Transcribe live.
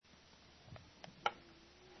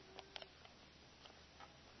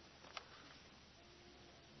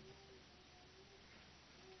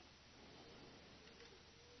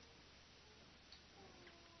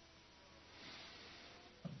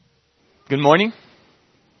Good morning.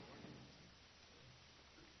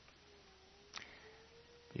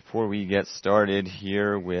 Before we get started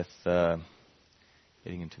here with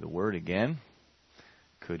getting into the Word again,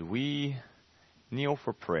 could we kneel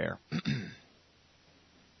for prayer?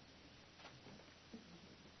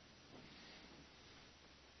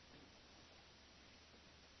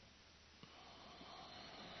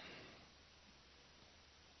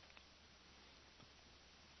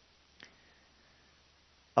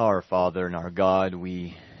 Our Father and our God,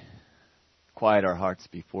 we quiet our hearts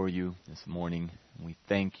before you this morning. We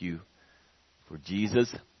thank you for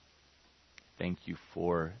Jesus. Thank you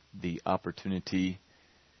for the opportunity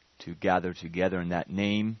to gather together in that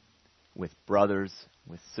name with brothers,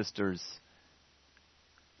 with sisters,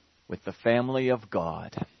 with the family of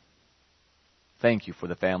God. Thank you for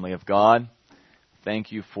the family of God.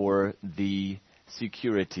 Thank you for the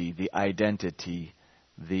security, the identity,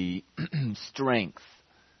 the strength,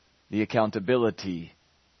 the accountability,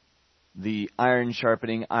 the iron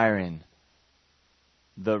sharpening iron,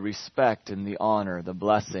 the respect and the honor, the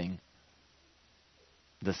blessing,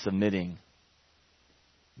 the submitting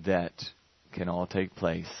that can all take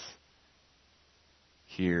place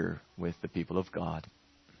here with the people of God.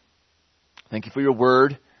 Thank you for your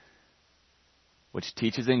word, which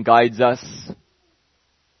teaches and guides us.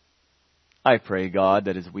 I pray, God,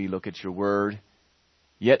 that as we look at your word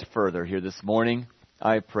yet further here this morning,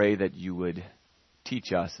 I pray that you would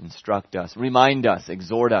teach us, instruct us, remind us,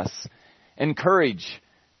 exhort us, encourage,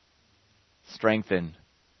 strengthen,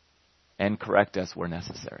 and correct us where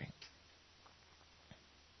necessary.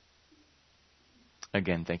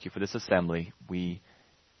 Again, thank you for this assembly. We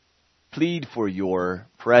plead for your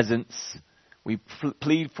presence. We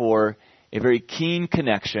plead for a very keen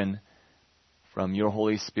connection from your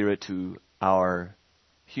Holy Spirit to our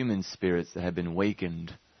human spirits that have been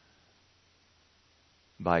wakened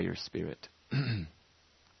by your Spirit. Tune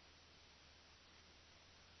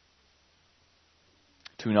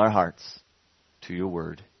our hearts to your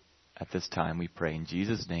word at this time, we pray in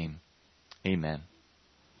Jesus' name. Amen.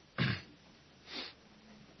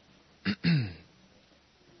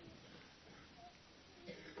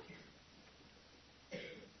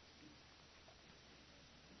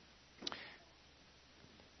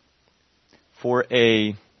 For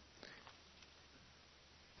a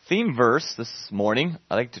theme verse this morning,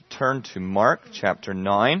 I'd like to turn to Mark chapter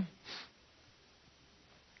 9.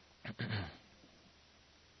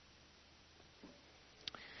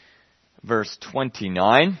 Verse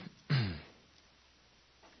 29.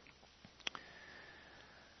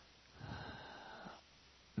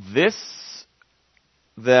 This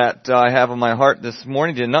that I have on my heart this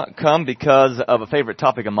morning did not come because of a favorite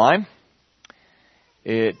topic of mine.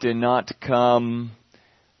 It did not come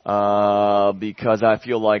because I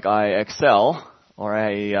feel like I excel or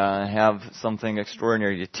I have something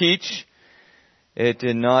extraordinary to teach. It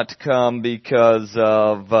did not come because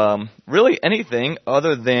of really anything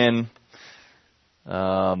other than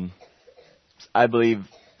I believe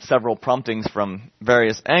several promptings from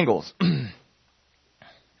various angles. And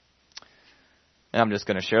I'm just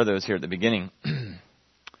going to share those here at the beginning.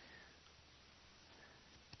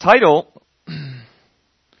 Title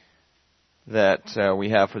that we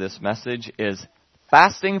have for this message is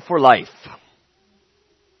Fasting for Life.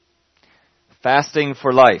 Fasting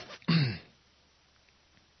for Life.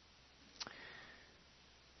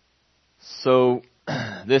 So,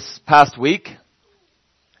 this past week,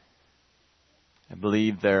 I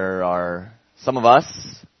believe there are some of us,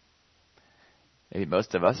 maybe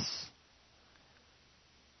most of us,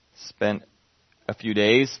 spent a few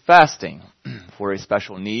days fasting for a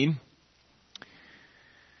special need.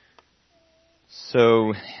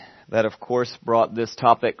 So that, of course, brought this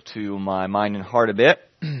topic to my mind and heart a bit.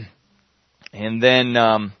 And then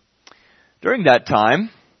during that time,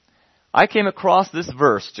 I came across this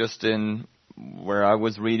verse just in where I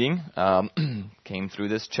was reading. Came through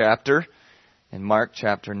this chapter in Mark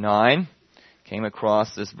chapter 9. Came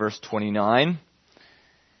across this verse 29.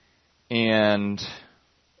 And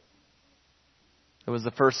it was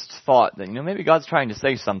the first thought that, maybe God's trying to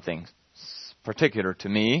say something particular to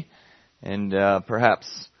me. And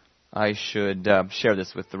perhaps I should share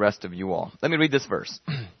this with the rest of you all. Let me read this verse.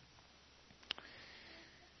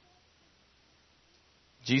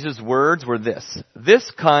 Jesus' words were this: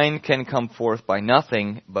 "This kind can come forth by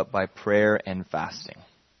nothing but by prayer and fasting."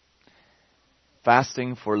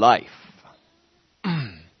 Fasting for life.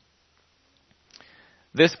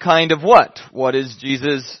 This kind of what? What is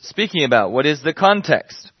Jesus speaking about? What is the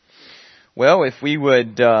context? Well, if we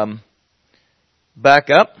would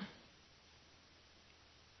back up.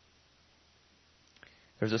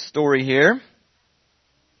 There's a story here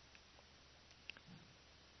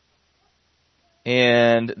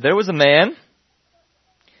And there was a man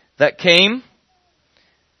that came.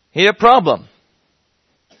 He had a problem.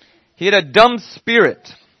 He had a dumb spirit.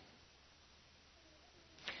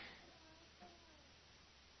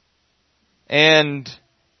 And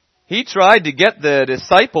he tried to get the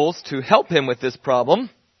disciples to help him with this problem.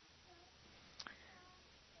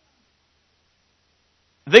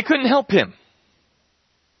 They couldn't help him.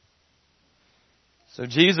 So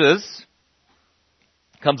Jesus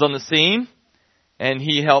comes on the scene, and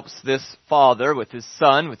he helps this father with his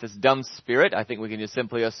son, with this dumb spirit. I think we can just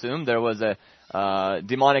simply assume there was a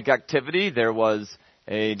demonic activity. There was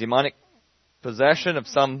a demonic possession of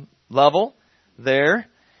some level there.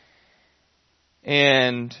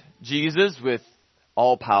 And Jesus, with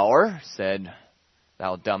all power, said,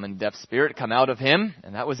 "Thou dumb and deaf spirit, come out of him."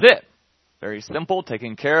 And that was it. Very simple,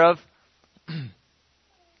 taken care of.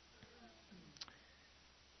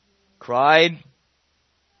 Cried,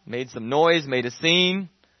 made some noise, made a scene,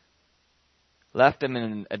 left him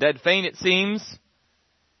in a dead faint, it seems.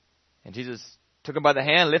 And Jesus took him by the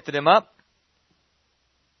hand, lifted him up,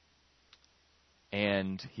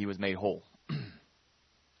 and he was made whole.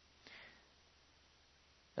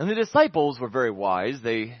 And the disciples were very wise.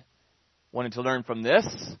 They wanted to learn from this.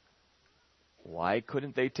 Why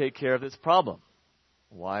couldn't they take care of this problem?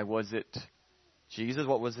 Why was it Jesus?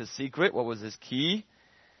 What was his secret? What was his key?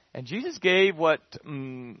 And Jesus gave what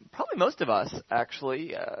probably most of us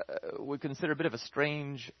actually would consider a bit of a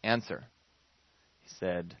strange answer.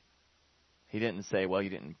 He didn't say, well, you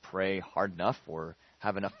didn't pray hard enough or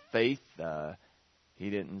have enough faith. He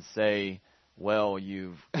didn't say, well,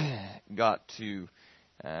 you've got to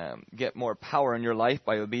get more power in your life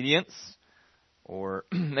by obedience, or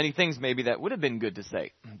many things maybe that would have been good to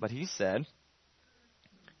say. But he said,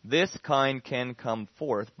 this kind can come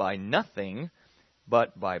forth by nothing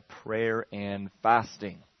but by prayer and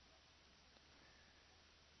fasting.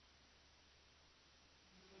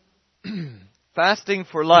 Fasting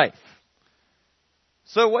for life.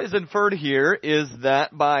 So what is inferred here is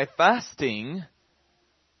that by fasting,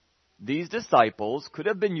 these disciples could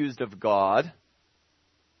have been used of God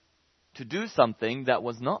to do something that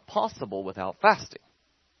was not possible without fasting.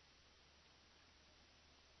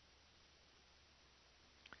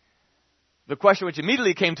 The question which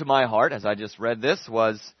immediately came to my heart as I just read this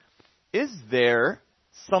was, is there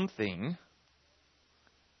something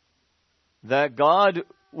that God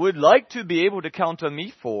would like to be able to count on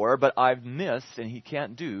me for, but I've missed and he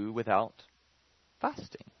can't do without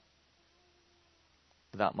fasting?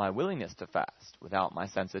 Without my willingness to fast, without my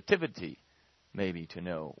sensitivity maybe to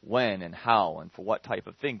know when and how and for what type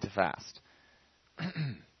of thing to fast.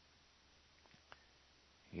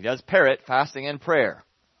 He does pair it, fasting and prayer.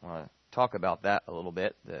 I want to talk about that a little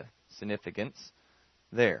bit, the significance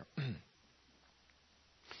there.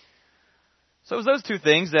 So it was those two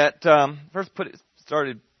things that first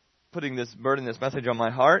started putting this burden, this message on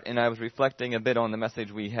my heart, and I was reflecting a bit on the message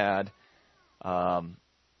we had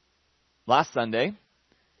last Sunday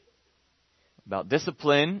about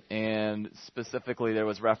discipline, and specifically there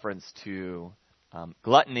was reference to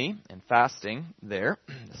gluttony and fasting there,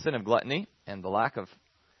 the sin of gluttony and the lack of,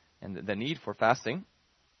 and the need for fasting.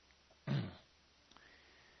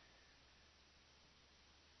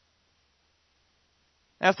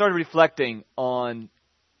 I started reflecting on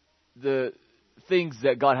the things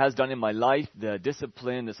that God has done in my life, the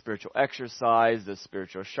discipline, the spiritual exercise, the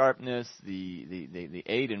spiritual sharpness, the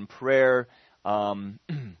aid in prayer,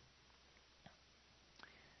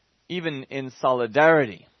 even in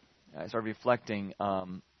solidarity. I started reflecting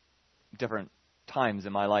different times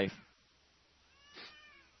in my life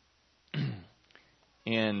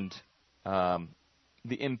and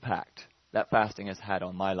the impact that fasting has had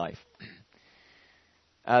on my life.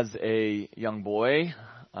 As a young boy,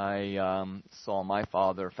 I saw my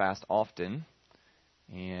father fast often,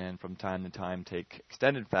 and from time to time take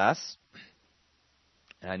extended fasts.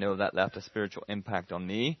 And I know that left a spiritual impact on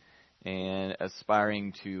me, and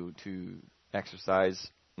aspiring to exercise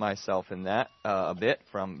myself in that a bit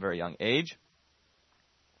from a very young age.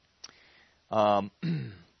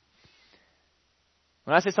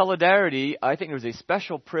 When I say solidarity, I think there's a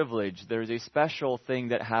special privilege. There's a special thing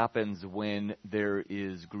that happens when there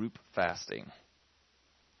is group fasting.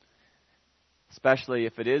 Especially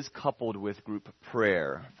if it is coupled with group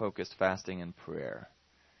prayer, focused fasting and prayer.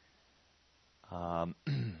 I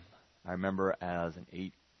remember as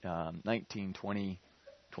an 19, 20,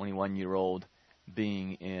 21-year-old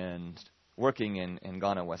working in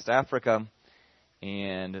Ghana, West Africa.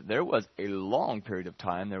 And there was a long period of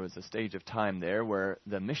time, there was a stage of time there where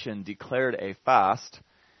the mission declared a fast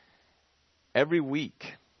every week.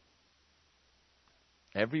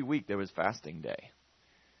 Every week there was fasting day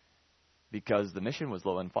because the mission was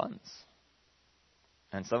low in funds.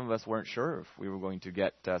 And some of us weren't sure if we were going to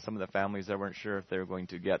get, some of the families that weren't sure if they were going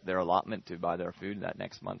to get their allotment to buy their food that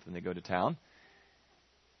next month when they go to town.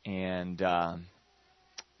 And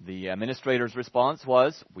the administrator's response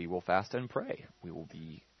was, we will fast and pray. We will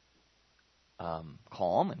be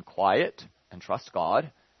calm and quiet and trust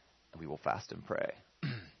God, and we will fast and pray.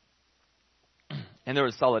 And there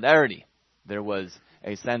was solidarity. There was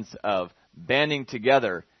a sense of banding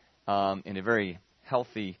together in a very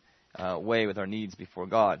healthy way with our needs before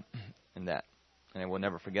God in that. And I will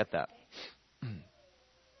never forget that.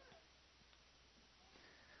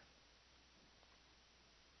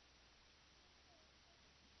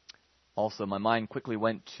 Also, my mind quickly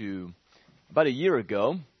went to about a year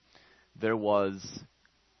ago. There was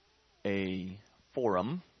a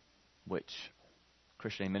forum which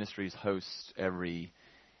Christian Aid Ministries hosts every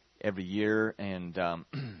year, and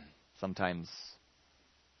sometimes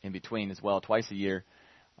in between as well, twice a year,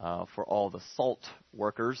 for all the SALT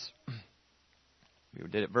workers. We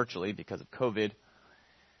did it virtually because of COVID.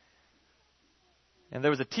 And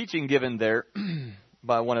there was a teaching given there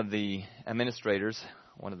by one of the administrators,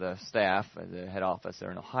 one of the staff at the head office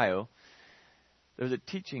there in Ohio. There was a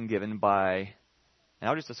teaching given by, and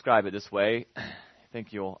I'll just describe it this way. I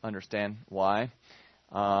think you'll understand why.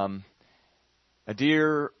 A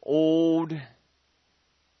dear, old,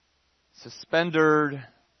 suspendered,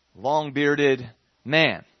 long-bearded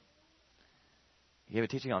man. He gave a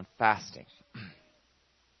teaching on fasting.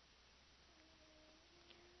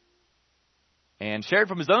 And shared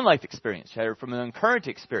from his own life experience, shared from his own current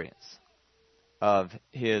experience of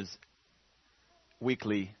his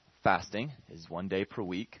weekly fasting, his 1 day per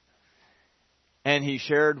week. And he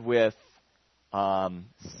shared with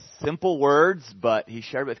simple words, but he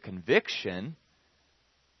shared with conviction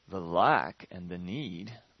the lack and the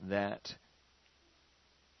need that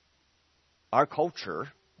our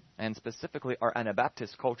culture, and specifically our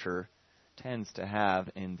Anabaptist culture, tends to have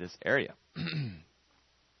in this area.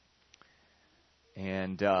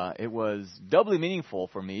 And it was doubly meaningful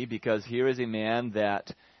for me because here is a man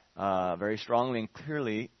that very strongly and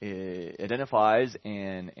clearly identifies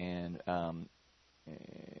and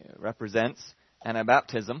represents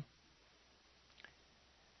Anabaptism.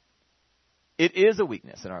 It is a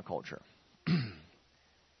weakness in our culture, in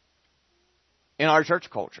our church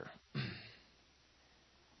culture,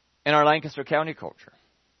 in our Lancaster County culture.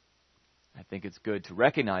 I think it's good to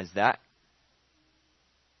recognize that.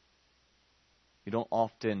 You don't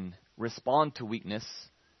often respond to weakness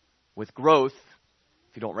with growth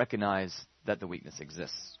if you don't recognize that the weakness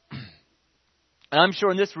exists. And I'm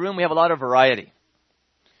sure in this room we have a lot of variety.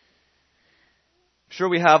 I'm sure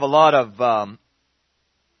we have a lot of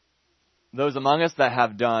those among us that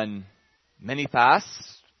have done many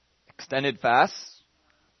fasts, extended fasts.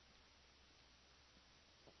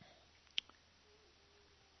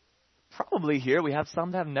 Probably here we have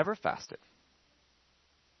some that have never fasted.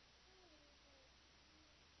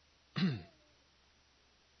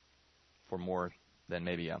 For more than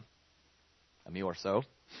maybe a meal or so.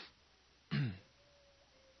 I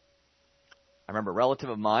remember a relative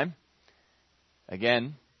of mine,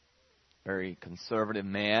 again, very conservative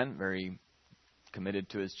man, very committed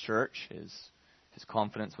to his church. His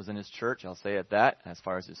confidence was in his church, I'll say it that. As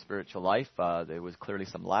far as his spiritual life, there was clearly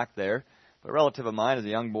some lack there. But a relative of mine as a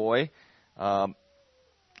young boy,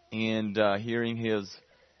 and hearing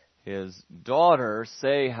his daughter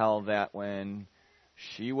say how that when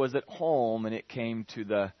she was at home and it came to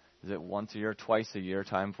the, is it once a year, twice a year,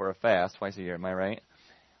 time for a fast, twice a year, am I right?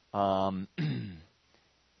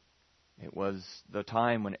 It was the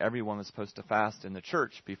time when everyone was supposed to fast in the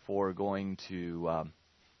church before going to,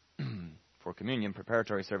 for communion,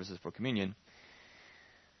 preparatory services for communion.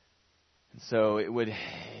 And so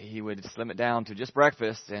he would slim it down to just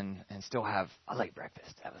breakfast and still have a late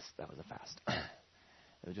breakfast. That was a fast.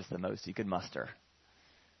 It was just the most he could muster.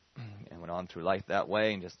 And went on through life that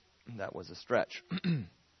way, and just that was a stretch.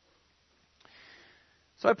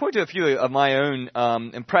 So I point to a few of my own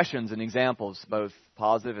impressions and examples, both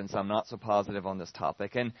positive and some not so positive on this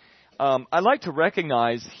topic. And I'd like to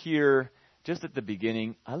recognize here, just at the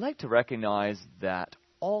beginning, I'd like to recognize that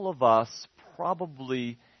all of us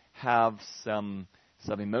probably have some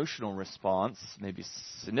emotional response, maybe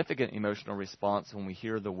significant emotional response when we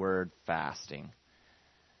hear the word fasting.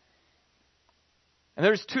 And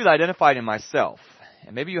there's two that I identified in myself.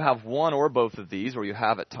 And maybe you have one or both of these, or you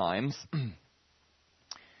have at times.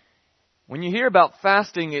 When you hear about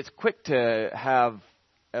fasting, it's quick to have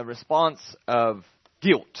a response of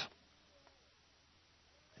guilt.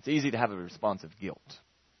 It's easy to have a response of guilt.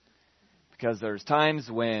 Because there's times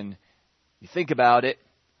when you think about it,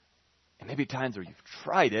 and maybe times where you've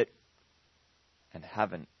tried it and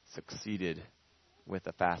haven't succeeded with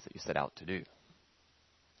the fast that you set out to do.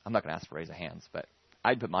 I'm not going to ask for raise of hands, but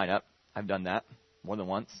I'd put mine up. I've done that more than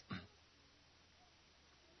once.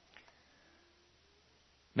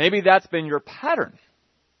 Maybe that's been your pattern.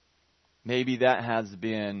 Maybe that has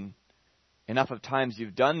been enough of times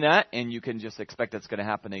you've done that, and you can just expect it's going to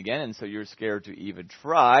happen again, and so you're scared to even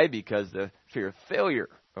try because the fear of failure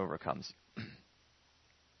overcomes you.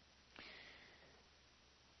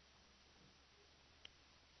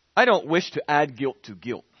 I don't wish to add guilt to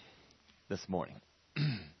guilt this morning.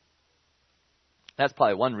 That's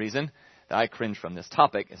probably one reason that I cringe from this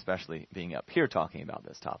topic, especially being up here talking about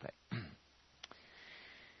this topic.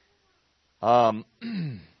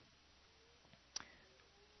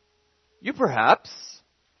 You perhaps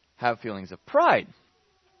have feelings of pride.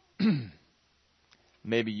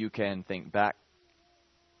 Maybe you can think back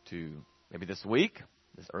to maybe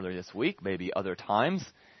earlier this week, maybe other times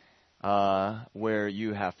where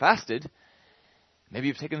you have fasted. Maybe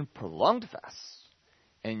you've taken prolonged fasts.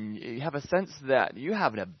 And you have a sense that you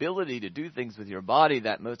have an ability to do things with your body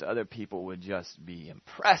that most other people would just be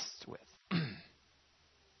impressed with.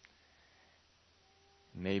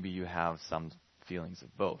 Maybe you have some feelings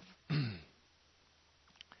of both.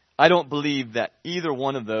 I don't believe that either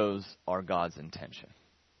one of those are God's intention.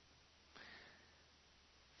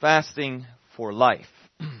 Fasting for life.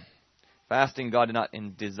 Fasting, God did not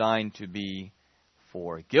design to be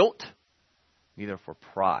for guilt, neither for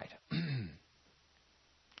pride.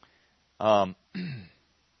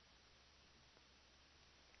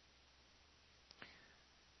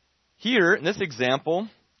 Here, in this example,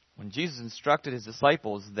 when Jesus instructed his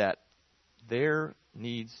disciples that there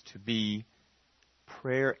needs to be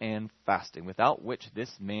prayer and fasting, without which this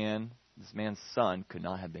man's son could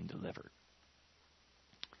not have been delivered.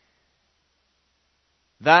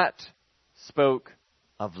 That spoke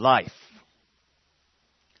of life.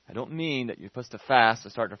 I don't mean that you're supposed to fast, to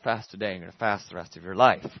start to fast today, and you're going to fast the rest of your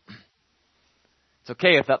life. It's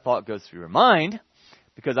okay if that thought goes through your mind,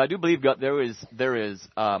 because I do believe God, there is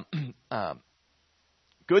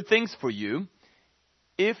good things for you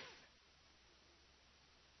if,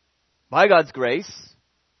 by God's grace,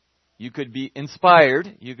 you could be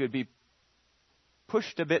inspired, you could be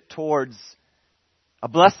pushed a bit towards a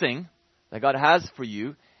blessing that God has for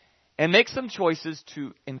you, and make some choices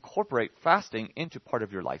to incorporate fasting into part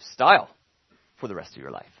of your lifestyle for the rest of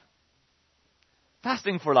your life.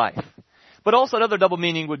 Fasting for life. But also another double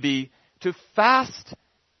meaning would be to fast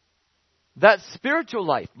that spiritual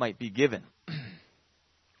life might be given.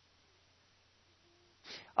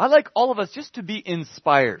 I like all of us just to be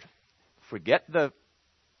inspired. Forget the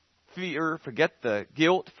fear, forget the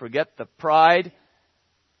guilt, forget the pride,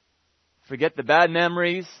 forget the bad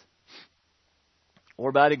memories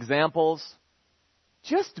or bad examples.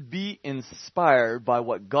 Just be inspired by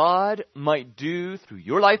what God might do through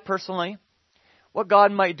your life personally, what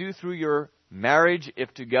God might do through your marriage,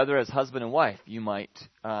 if together as husband and wife you might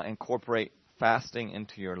incorporate fasting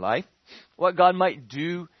into your life, what God might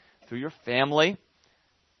do through your family,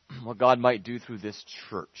 what God might do through this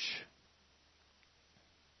church.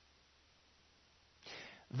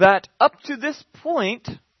 That up to this point,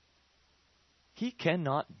 He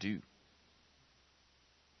cannot do.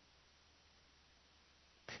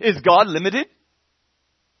 Is God limited?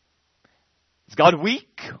 Is God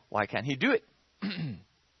weak? Why can't He do it?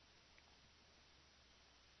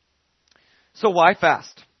 So why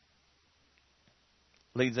fast?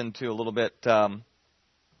 Leads into a little bit, a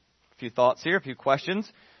few thoughts here, a few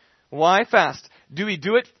questions. Why fast? Do we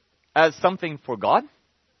do it as something for God?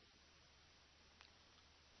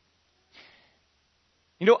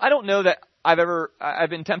 You know, I don't know that I've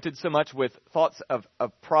been tempted so much with thoughts of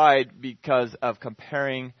pride because of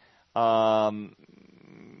comparing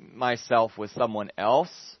myself with someone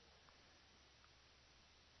else.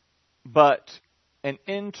 But an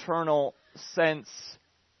internal sense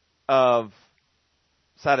of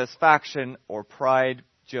satisfaction or pride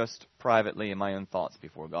just privately in my own thoughts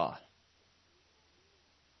before God.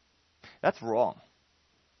 That's wrong.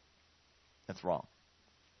 That's wrong.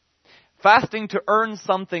 Fasting to earn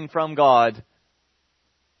something from God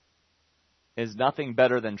is nothing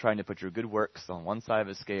better than trying to put your good works on one side of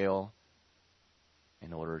a scale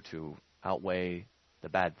in order to outweigh the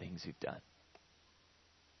bad things you've done.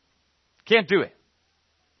 Can't do it.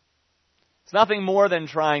 It's nothing more than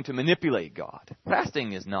trying to manipulate God.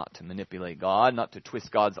 Fasting is not to manipulate God, not to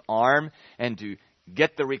twist God's arm and to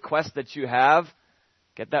get the request that you have,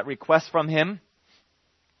 get that request from Him.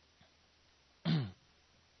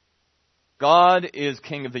 God is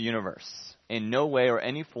king of the universe. In no way or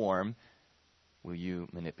any form will you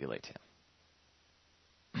manipulate him.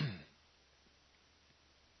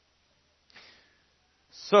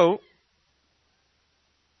 So,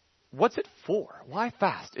 what's it for? Why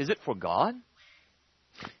fast? Is it for God?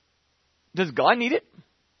 Does God need it?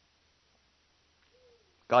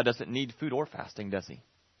 God doesn't need food or fasting, does he?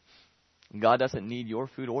 God doesn't need your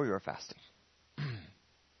food or your fasting.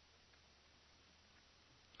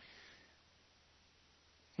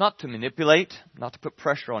 Not to manipulate, not to put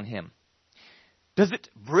pressure on him. Does it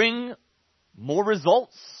bring more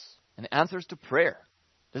results and answers to prayer?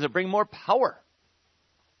 Does it bring more power?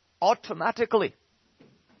 Automatically.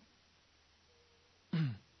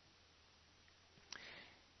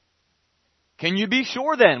 Can you be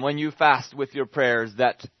sure then when you fast with your prayers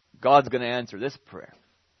that God's going to answer this prayer?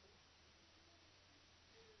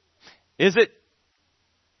 Is it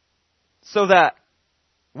so that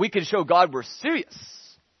we can show God we're serious?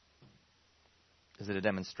 Is it a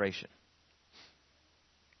demonstration?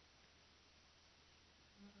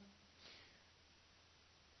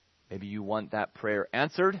 Maybe you want that prayer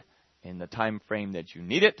answered in the time frame that you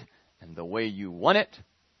need it and the way you want it.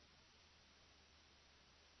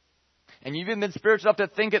 And you've even been spiritual enough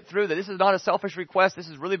to think it through, that this is not a selfish request. This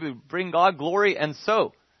is really to bring God glory. And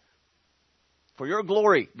so, for your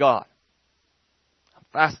glory, God, I'm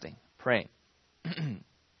fasting, praying.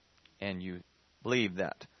 And you believe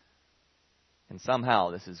that. And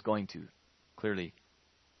somehow this is going to clearly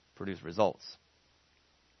produce results.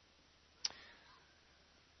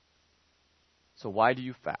 So why do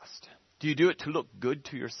you fast? Do you do it to look good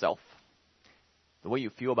to yourself? The way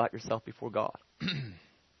you feel about yourself before God?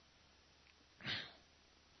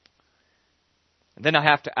 And then I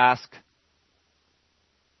have to ask,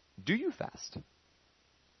 do you fast? You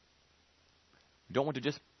don't want to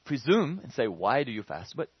just presume and say, why do you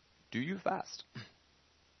fast? But do you fast?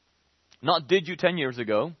 Not did you 10 years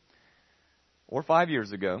ago, or 5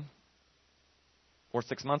 years ago, or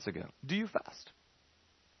 6 months ago. Do you fast?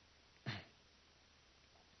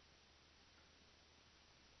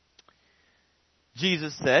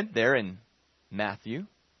 Jesus said there in Matthew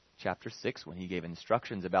chapter 6, when he gave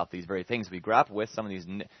instructions about these very things we grapple with, some of these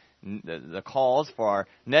the cause for our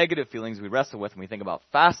negative feelings we wrestle with when we think about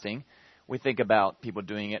fasting. We think about people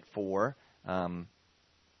doing it for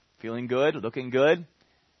feeling good, looking good,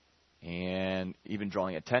 and even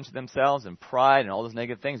drawing attention to themselves and pride and all those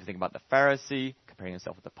negative things. We think about the Pharisee comparing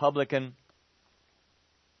himself with the publican.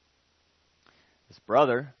 This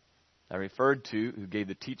brother I referred to, who gave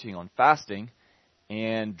the teaching on fasting,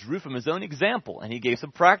 and drew from his own example, and he gave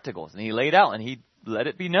some practicals, and he laid out, and he let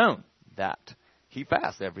it be known that he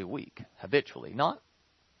fasts every week, habitually. Not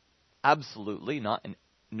absolutely, not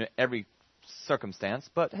in every circumstance,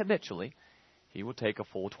 but habitually. He will take a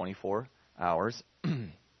full 24 hours,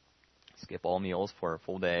 skip all meals for a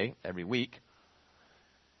full day every week.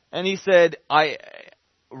 And he said, I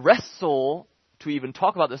wrestle to even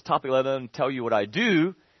talk about this topic, let alone tell you what I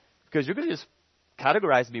do, because you're going to just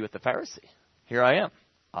categorize me with the Pharisee. Here I am.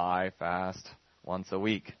 I fast once a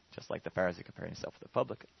week, just like the Pharisee comparing himself with the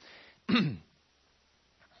publican.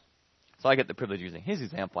 So I get the privilege of using his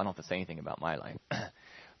example. I don't have to say anything about my life.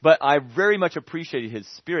 But I very much appreciated his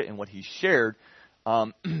spirit and what he shared.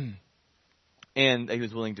 And he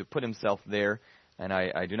was willing to put himself there. And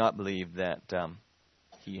I do not believe that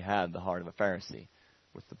he had the heart of a Pharisee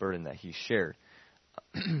with the burden that he shared.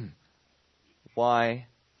 Why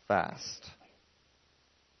fast?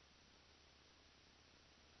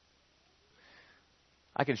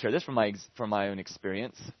 I can share this from my own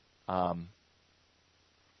experience.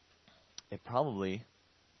 It probably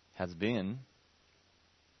has been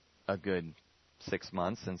a good 6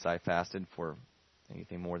 months since I fasted for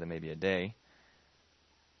anything more than maybe a day.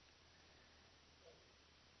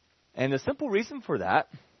 And the simple reason for that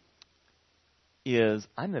is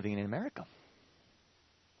I'm living in America.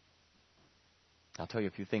 I'll tell you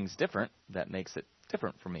a few things different that makes it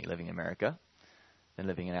different for me living in America than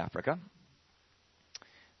living in Africa.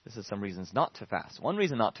 This is some reasons not to fast. One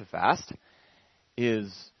reason not to fast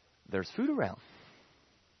is there's food around.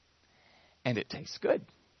 And it tastes good.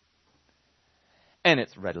 And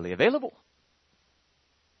it's readily available.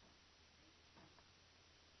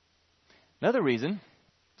 Another reason,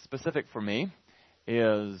 specific for me,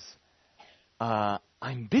 is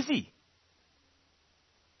I'm busy.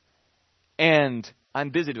 And I'm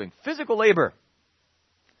busy doing physical labor.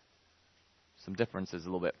 Some differences a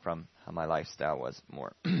little bit from how my lifestyle was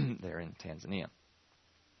more there in Tanzania.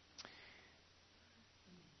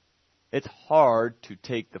 It's hard to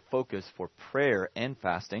take the focus for prayer and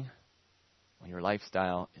fasting when your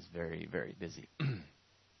lifestyle is very, very busy.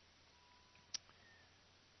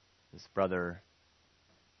 This brother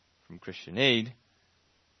from Christian Aid,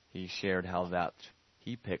 he shared how that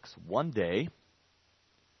he picks one day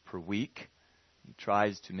per week. He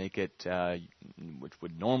tries to make it, which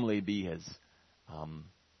would normally be his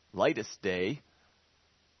lightest day,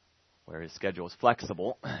 where his schedule is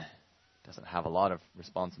flexible, doesn't have a lot of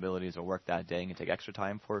responsibilities or work that day, and can take extra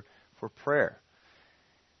time for prayer.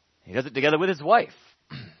 He does it together with his wife.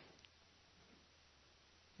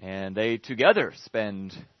 And they together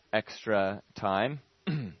spend extra time.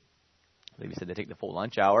 I believe he said they take the full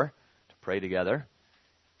lunch hour to pray together.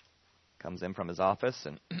 Comes in from his office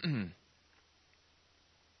and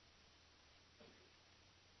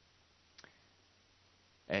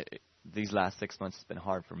these last 6 months has been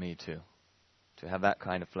hard for me to have that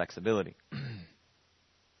kind of flexibility.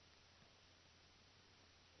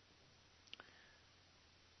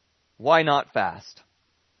 Why not fast?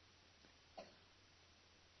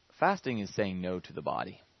 Fasting is saying no to the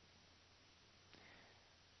body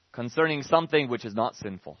concerning something which is not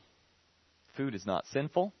sinful. Food is not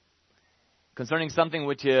sinful. Concerning something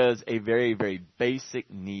which is a very, very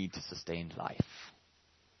basic need to sustain life.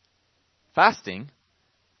 Fasting,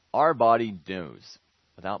 our body knows,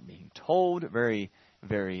 without being told, very,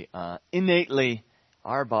 very innately,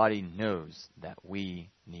 our body knows that we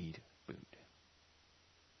need food.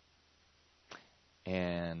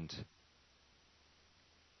 And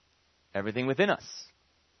everything within us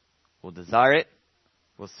will desire it,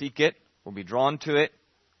 will seek it, will be drawn to it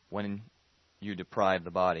when you deprive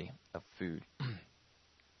the body of food.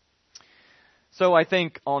 So I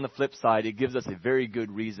think on the flip side, it gives us a very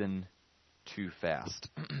good reason to fast.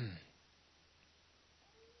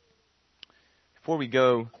 Before we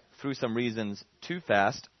go through some reasons to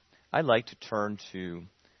fast, I'd like to turn to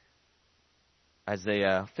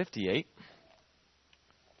Isaiah 58.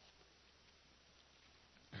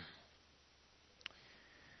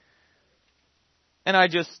 And I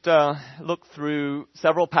just looked through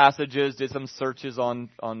several passages, did some searches on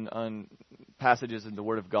passages in the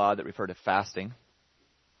Word of God that refer to fasting.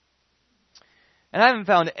 And I haven't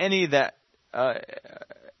found any that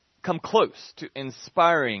come close to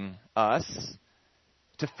inspiring us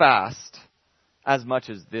to fast as much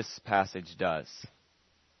as this passage does.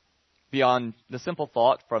 Beyond the simple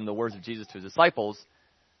thought from the words of Jesus to his disciples,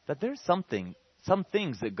 that there's some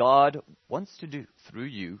things that God wants to do through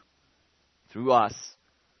you, through us,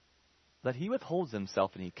 that he withholds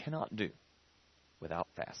himself and he cannot do without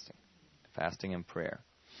fasting and prayer.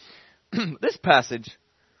 This passage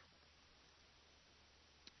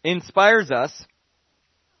inspires us,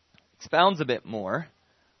 expounds a bit more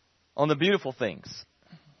on the beautiful things.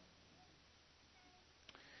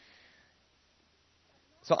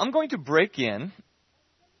 So I'm going to break in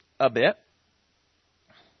a bit,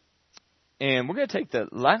 and we're going to take the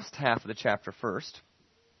last half of the chapter first.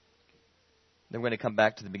 Then we're going to come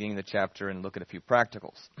back to the beginning of the chapter and look at a few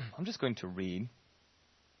practicals. I'm just going to read,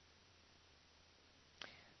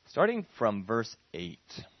 starting from verse 8.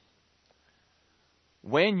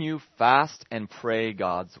 When you fast and pray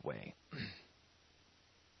God's way.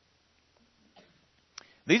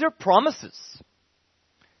 These are promises.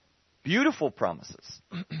 Beautiful promises.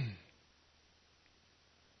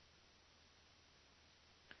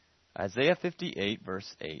 Isaiah 58,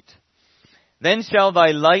 verse 8. Then shall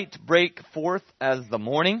thy light break forth as the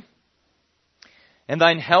morning, and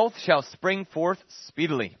thine health shall spring forth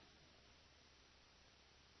speedily.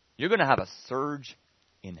 You're going to have a surge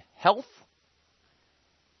in health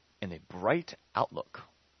and a bright outlook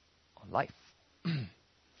on life.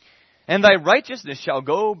 And thy righteousness shall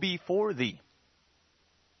go before thee.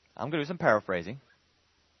 I'm going to do some paraphrasing.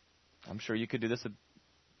 I'm sure you could do this in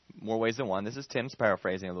more ways than one. This is Tim's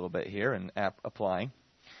paraphrasing a little bit here and applying.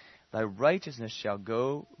 Thy righteousness shall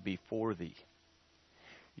go before thee.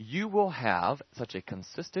 You will have such a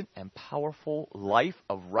consistent and powerful life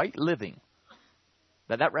of right living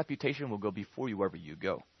that reputation will go before you wherever you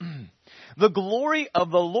go. The glory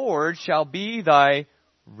of the Lord shall be thy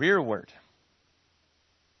rearward.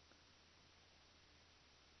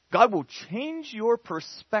 God will change your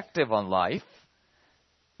perspective on life,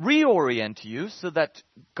 reorient you so that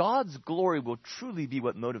God's glory will truly be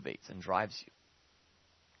what motivates and drives you.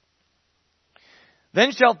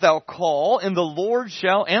 Then shalt thou call, and the Lord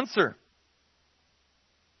shall answer.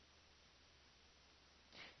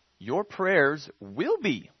 Your prayers will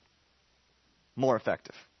be more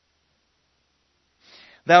effective.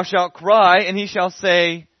 Thou shalt cry, and he shall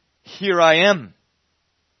say, Here I am.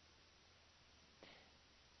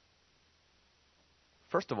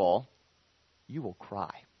 First of all, you will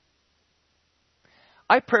cry.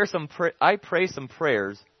 I pray some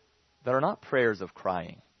prayers that are not prayers of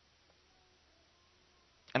crying.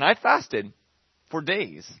 And I fasted for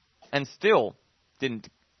days and still didn't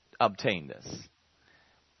obtain this.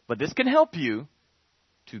 But this can help you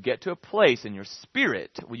to get to a place in your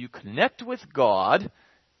spirit where you connect with God.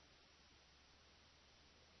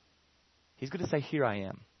 He's going to say, here I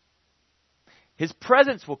am. His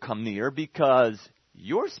presence will come near because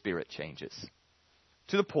your spirit changes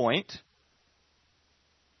to the point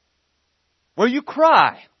where you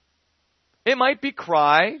cry. It might be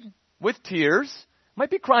cry with tears, it might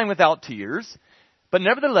be crying without tears, but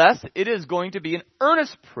nevertheless, it is going to be an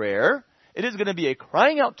earnest prayer. It is going to be a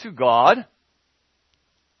crying out to God.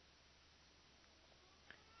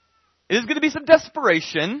 It is going to be some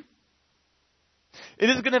desperation. It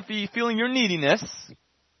is going to be feeling your neediness.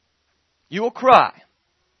 You will cry.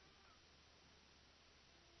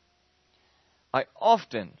 I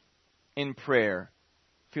often, in prayer,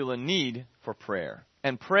 feel a need for prayer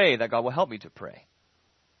and pray that God will help me to pray.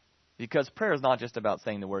 Because prayer is not just about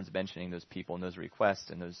saying the words, mentioning those people and those requests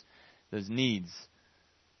and those needs.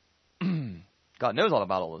 God knows all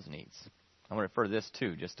about all those needs. I'm going to refer to this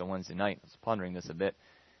too, just on Wednesday night. I was pondering this a bit.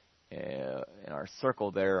 In our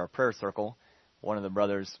circle there, our prayer circle, one of the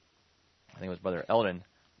brothers, I think it was Brother Eldon,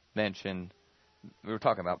 mentioned, we were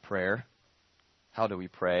talking about prayer. How do we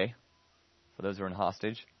pray for those who are in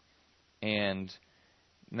hostage? And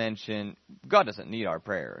mentioned, God doesn't need our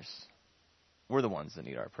prayers. We're the ones that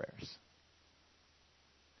need our prayers.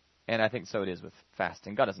 And I think so it is with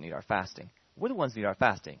fasting. God doesn't need our fasting. We're the ones that need our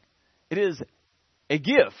fasting. It is a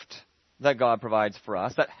gift that God provides for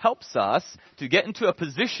us that helps us to get into a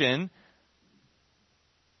position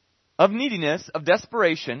of neediness, of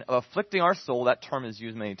desperation, of afflicting our soul. That term is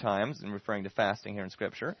used many times in referring to fasting here in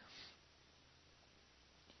Scripture.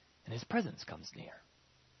 And His presence comes near.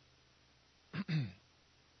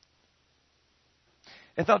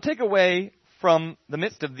 If thou take away from the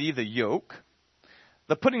midst of thee the yoke,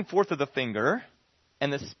 the putting forth of the finger,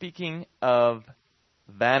 and the speaking of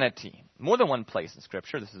vanity. More than one place in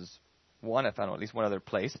Scripture. This is one, I found at least one other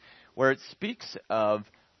place, where it speaks of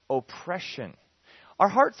oppression. Our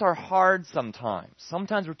hearts are hard sometimes.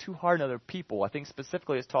 Sometimes we're too hard on other people. I think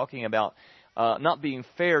specifically it's talking about not being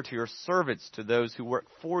fair to your servants, to those who work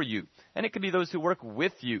for you. And it could be those who work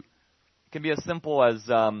with you. It can be as simple as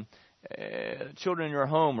children in your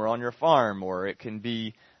home or on your farm, or it can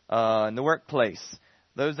be in the workplace.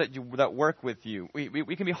 Those that work with you.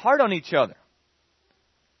 We can be hard on each other.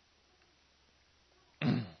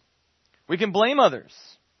 We can blame others.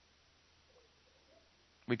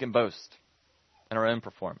 We can boast in our own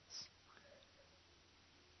performance.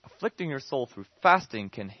 Afflicting your soul through fasting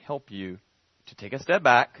can help you to take a step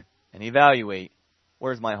back and evaluate,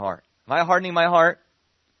 where's my heart? Am I hardening my heart?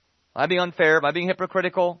 Am I being unfair? Am I being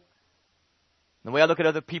hypocritical? The way I look at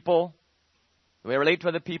other people, the way I relate to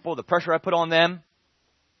other people, the pressure I put on them.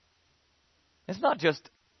 It's not just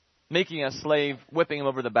making a slave, whipping him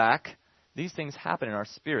over the back. These things happen in our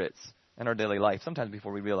spirits and our daily life, sometimes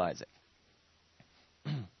before we realize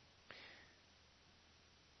it.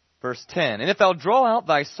 Verse 10, and if thou draw out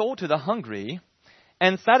thy soul to the hungry,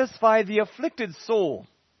 and satisfy the afflicted soul,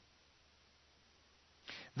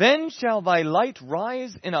 then shall thy light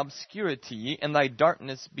rise in obscurity, and thy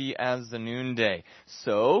darkness be as the noonday.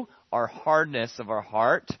 So, our hardness of our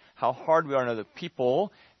heart, how hard we are on other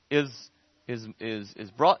people, is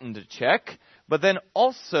brought into check. But then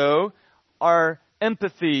also, our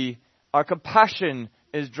empathy, our compassion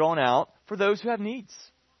is drawn out for those who have needs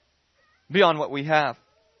beyond what we have.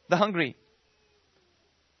 The hungry.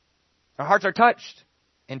 Our hearts are touched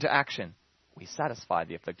into action. We satisfy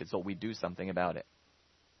the afflicted soul. We do something about it.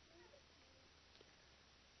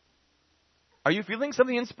 Are you feeling some of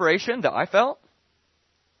the inspiration that I felt?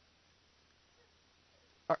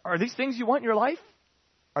 Are these things you want in your life?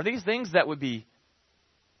 Are these things that would be,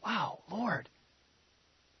 wow, Lord,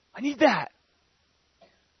 I need that.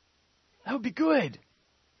 That would be good.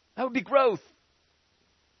 That would be growth.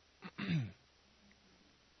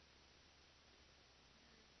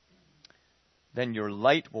 Then your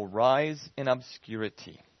light will rise in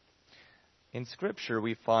obscurity. In Scripture,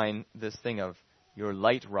 we find this thing of your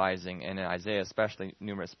light rising, and in Isaiah especially,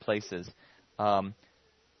 numerous places.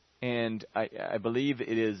 And I believe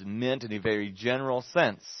it is meant in a very general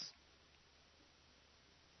sense.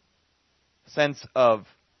 Sense of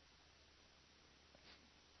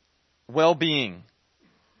well-being,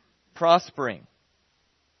 prospering,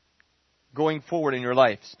 going forward in your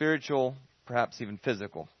life, spiritual, perhaps even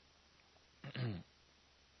physical.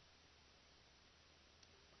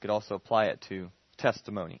 Could also apply it to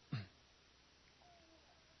testimony.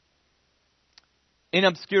 In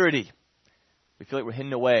obscurity, we feel like we're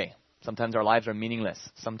hidden away. Sometimes our lives are meaningless.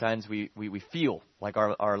 Sometimes we feel like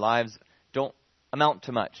our lives don't amount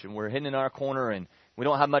to much, and we're hidden in our corner, and we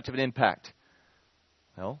don't have much of an impact.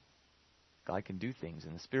 Well, God can do things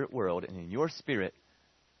in the spirit world and in your spirit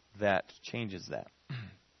that changes that.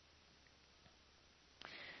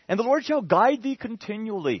 And the Lord shall guide thee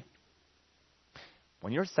continually.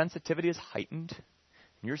 When your sensitivity is heightened,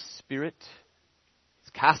 and your spirit is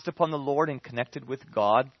cast upon the Lord and connected with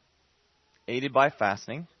God, aided by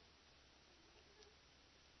fasting,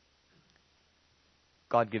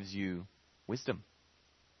 God gives you wisdom,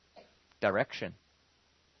 direction.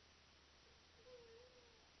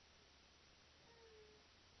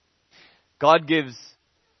 God gives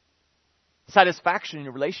satisfaction in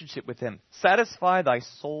your relationship with Him. Satisfy thy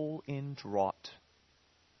soul in draught.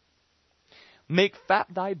 Make fat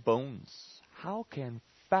thy bones. How can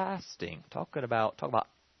fasting, talk about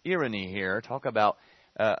irony here, talk about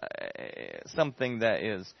something that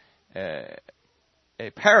is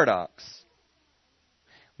a paradox.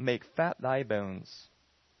 Make fat thy bones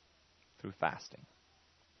through fasting.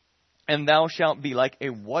 And thou shalt be like a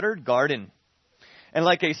watered garden, and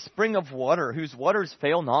like a spring of water, whose waters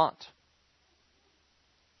fail not.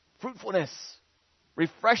 Fruitfulness,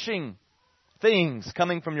 refreshing things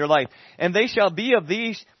coming from your life. And they shall be of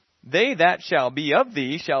thee, they that shall be of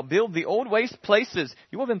thee shall build the old waste places.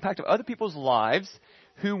 You will have impact of other people's lives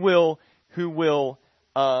who will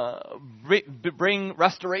bring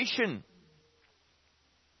restoration.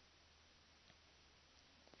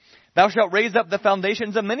 Thou shalt raise up the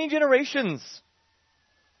foundations of many generations.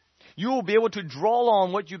 You will be able to draw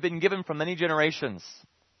on what you've been given from many generations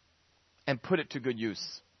and put it to good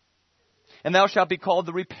use. And thou shalt be called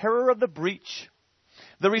the repairer of the breach,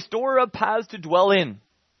 the restorer of paths to dwell in.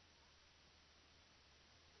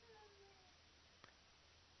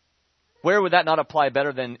 Where would that not apply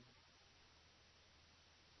better than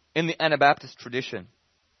in the Anabaptist tradition?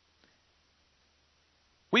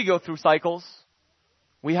 We go through cycles.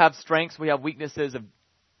 We have strengths, we have weaknesses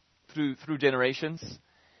through generations.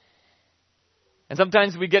 And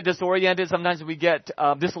sometimes we get disoriented, sometimes we get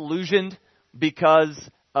disillusioned because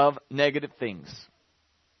of negative things.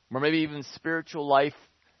 Or maybe even spiritual life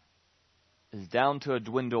is down to a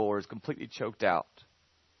dwindle or is completely choked out.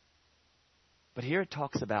 But here it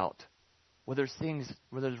talks about where there's things,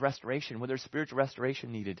 where there's restoration, where there's spiritual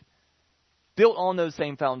restoration needed. Built on those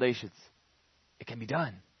same foundations. It can be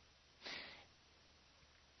done.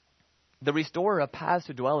 The restorer of paths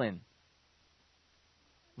to dwell in.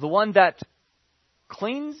 The one that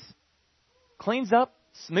cleans up,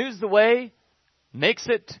 smooths the way, makes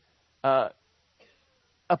it a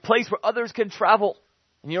place where others can travel.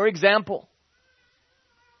 In your example,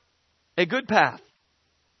 a good path.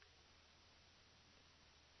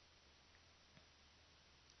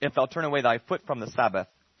 If thou turn away thy foot from the Sabbath,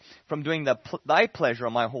 from doing thy pleasure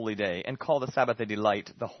on my holy day, and call the Sabbath a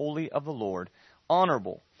delight, the holy of the Lord,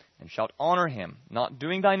 honorable, and shalt honor him, not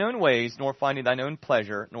doing thine own ways, nor finding thine own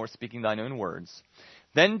pleasure, nor speaking thine own words.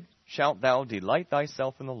 Then shalt thou delight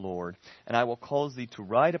thyself in the Lord, and I will cause thee to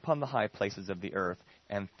ride upon the high places of the earth,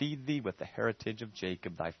 and feed thee with the heritage of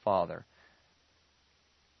Jacob thy father.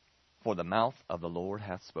 For the mouth of the Lord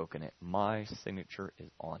hath spoken it. My signature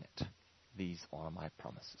is on it. These are my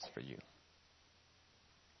promises for you.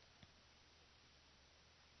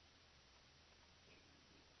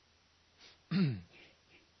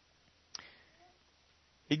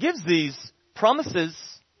 He gives these promises,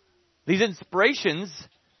 these inspirations,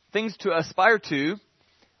 things to aspire to,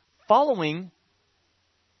 following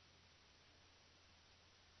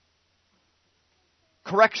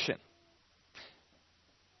correction.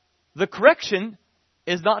 The correction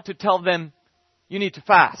is not to tell them, you need to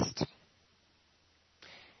fast.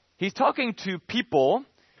 He's talking to people,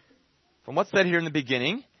 from what's said here in the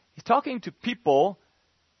beginning, he's talking to people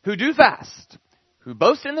who do fast, who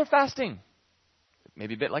boast in their fasting.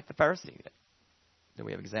 Maybe a bit like the Pharisee that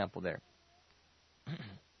we have an example there.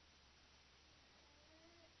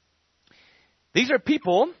 These are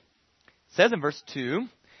people, it says in verse 2,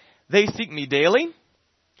 they seek me daily.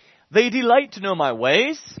 They delight to know my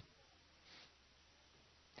ways.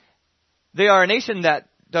 They are a nation that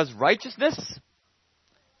does righteousness.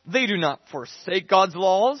 They do not forsake God's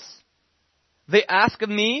laws. They ask of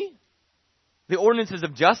me the ordinances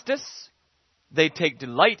of justice. They take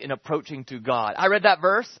delight in approaching to God. I read that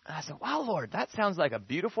verse, and I said, wow, Lord, that sounds like a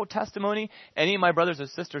beautiful testimony. Any of my brothers or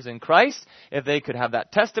sisters in Christ, if they could have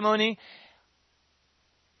that testimony,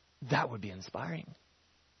 that would be inspiring.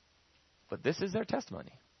 But this is their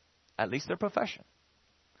testimony, at least their profession.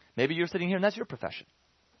 Maybe you're sitting here and that's your profession.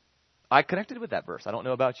 I connected with that verse. I don't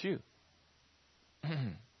know about you.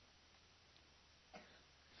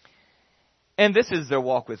 And this is their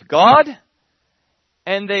walk with God.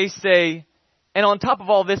 And they say, and on top of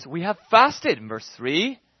all this, we have fasted, in verse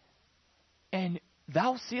 3, and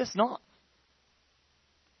thou seest not.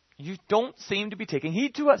 You don't seem to be taking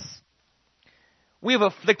heed to us. We have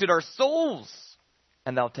afflicted our souls,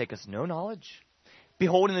 and thou takest no knowledge.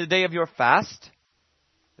 Behold, in the day of your fast,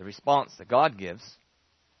 the response that God gives,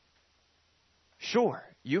 sure,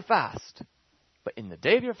 you fast, but in the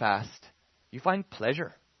day of your fast, you find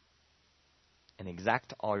pleasure and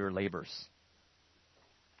exact all your labors.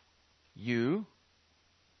 You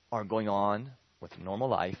are going on with normal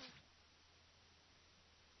life.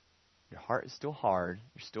 Your heart is still hard.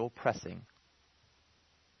 You're still oppressing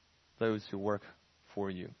those who work for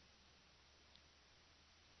you.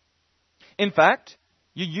 In fact,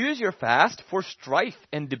 you use your fast for strife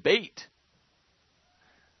and debate.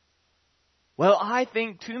 Well, I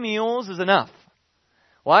think 2 meals is enough.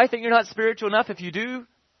 Well, I think you're not spiritual enough if you do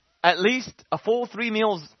at least a full 3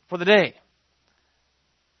 meals for the day.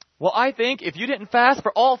 Well, I think if you didn't fast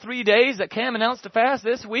for all 3 days that Cam announced to fast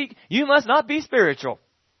this week, you must not be spiritual.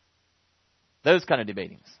 Those kind of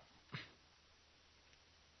debatings.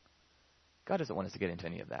 God doesn't want us to get into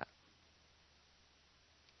any of that.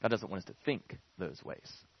 God doesn't want us to think those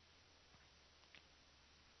ways.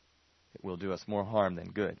 It will do us more harm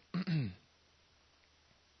than good.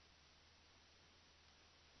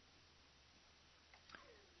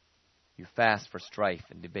 You fast for strife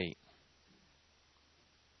and debate.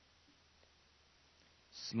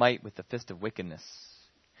 Smite with the fist of wickedness.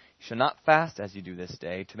 You shall not fast as you do this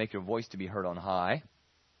day, to make your voice to be heard on high.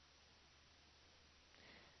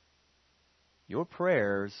 Your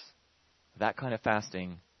prayers, that kind of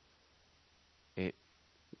fasting, it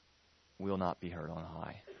will not be heard on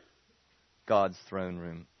high. God's throne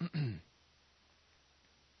room.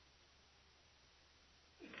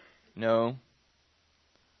 No.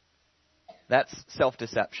 That's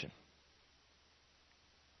self-deception.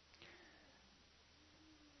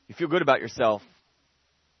 You feel good about yourself,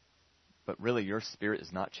 but really your spirit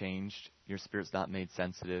is not changed. Your spirit's not made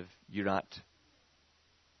sensitive. You're not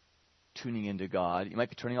tuning into God. You might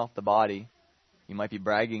be turning off the body. You might be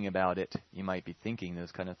bragging about it. You might be thinking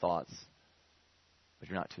those kind of thoughts, but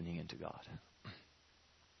you're not tuning into God.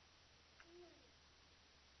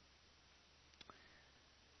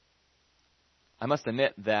 I must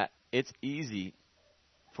admit that it's easy,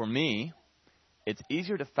 for me, it's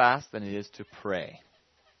easier to fast than it is to pray.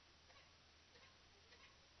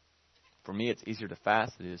 For me, it's easier to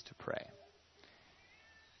fast than it is to pray.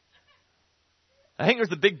 I think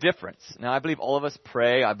there's a big difference. Now, I believe all of us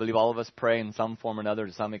pray. I believe all of us pray in some form or another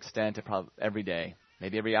to some extent, probably every day,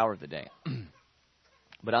 maybe every hour of the day.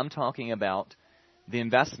 But I'm talking about the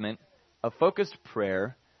investment of focused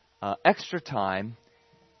prayer, extra time,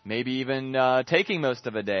 maybe even taking most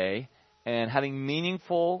of a day, and having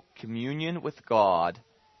meaningful communion with God.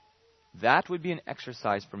 That would be an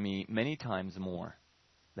exercise for me many times more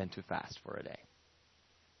than to fast for a day.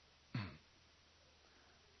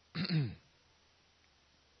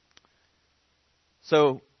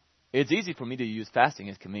 So, it's easy for me to use fasting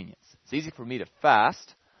as convenience. It's easy for me to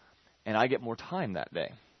fast, and I get more time that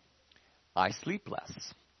day. I sleep less.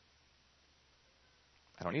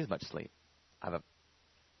 I don't need as much sleep. I have a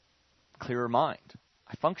clearer mind.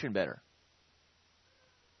 I function better.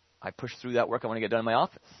 I push through that work I want to get done in my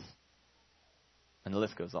office. And the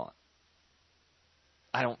list goes on.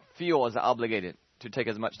 I don't feel as obligated to take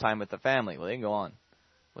as much time with the family. Well, they can go on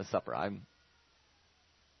with supper.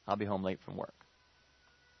 I'll be home late from work.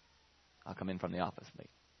 I'll come in from the office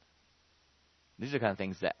late. These are the kind of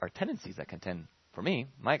things that are tendencies that can tend, for me,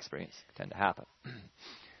 my experience, tend to happen.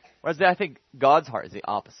 Whereas I think God's heart is the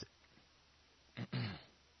opposite.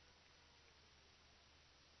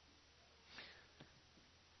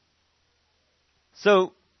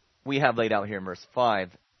 So, we have laid out here in verse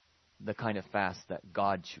 5 the kind of fast that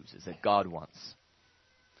God chooses, that God wants.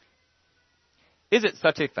 Is it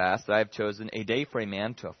such a fast that I have chosen a day for a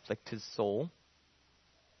man to afflict his soul?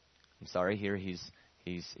 I'm sorry, here he's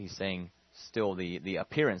saying still the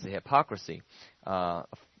appearance, the hypocrisy.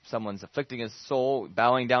 Someone's afflicting his soul,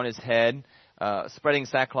 bowing down his head, spreading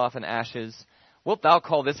sackcloth and ashes. Wilt thou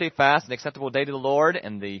call this a fast, an acceptable day to the Lord?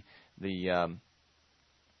 And the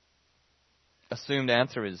assumed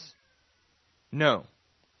answer is no.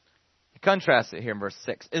 He contrasts it here in verse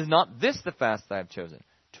 6. Is not this the fast that I have chosen?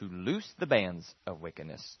 To loose the bands of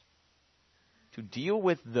wickedness. To deal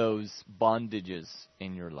with those bondages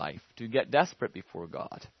in your life. To get desperate before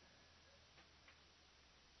God.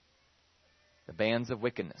 The bands of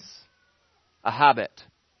wickedness. A habit.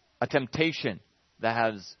 A temptation that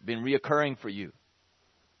has been reoccurring for you.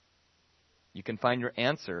 You can find your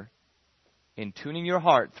answer in tuning your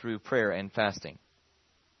heart through prayer and fasting.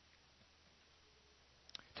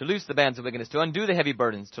 To loose the bands of wickedness, to undo the heavy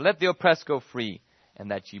burdens, to let the oppressed go free,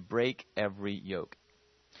 and that ye break every yoke.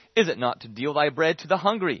 Is it not to deal thy bread to the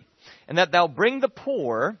hungry, and that thou bring the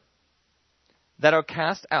poor that are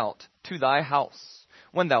cast out to thy house?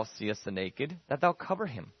 When thou seest the naked, that thou cover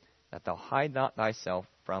him, that thou hide not thyself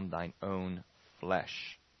from thine own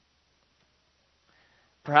flesh.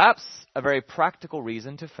 Perhaps a very practical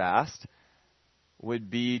reason to fast would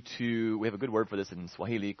be to, we have a good word for this in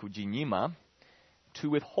Swahili, kujinyima, to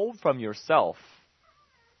withhold from yourself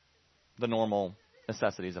the normal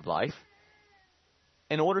necessities of life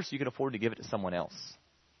in order so you can afford to give it to someone else.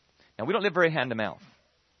 Now, we don't live very hand-to-mouth.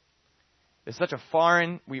 It's such a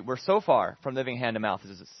foreign, we're so far from living hand-to-mouth.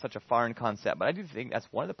 This is such a foreign concept, but I do think that's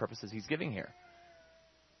one of the purposes he's giving here.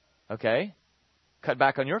 Okay? Cut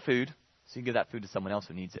back on your food so you can give that food to someone else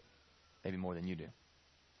who needs it, maybe more than you do.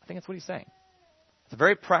 I think that's what he's saying. It's a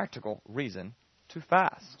very practical reason to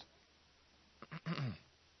fast.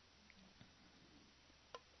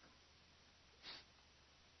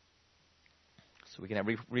 So we can have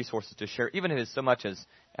resources to share, even if it's so much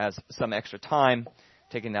as some extra time,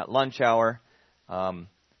 taking that lunch hour, and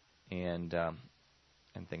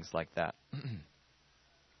things like that. I'm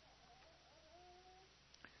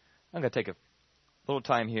going to take a little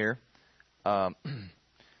time here to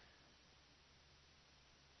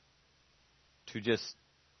just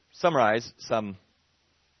summarize some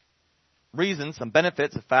reasons, some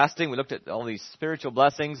benefits of fasting. We looked at all these spiritual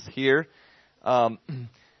blessings here. So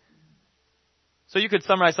you could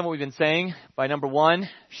summarize some of what we've been saying by number one,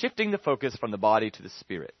 shifting the focus from the body to the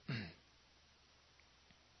spirit. We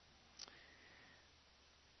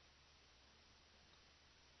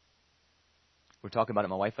were talking about it,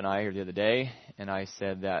 my wife and I, here the other day, and I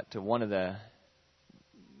said that one of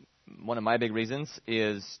my big reasons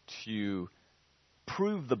is to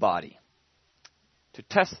prove the body, to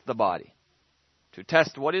test the body, to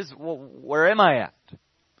test where am I at?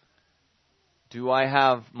 Do I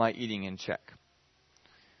have my eating in check?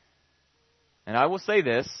 And I will say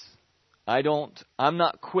this, I'm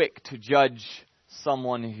not quick to judge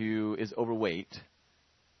someone who is overweight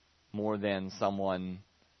more than someone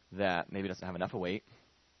that maybe doesn't have enough of weight.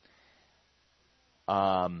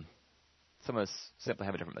 Some of us simply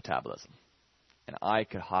have a different metabolism. And I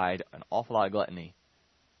could hide an awful lot of gluttony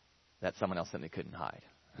that someone else simply couldn't hide.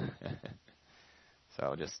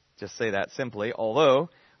 So just say that simply, although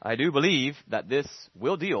I do believe that this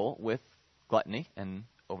will deal with gluttony and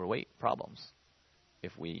overweight problems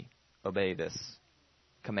if we obey this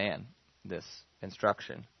command, this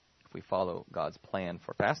instruction, if we follow God's plan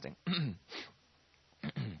for fasting.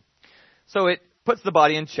 So it puts the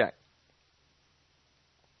body in check.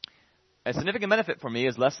 A significant benefit for me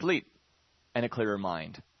is less sleep and a clearer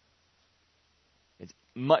mind. It's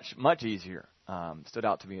much, much easier, stood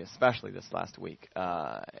out to me especially this last week,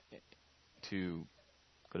 to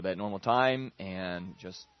go to bed at normal time and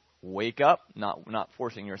just wake up, not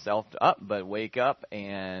forcing yourself up, but wake up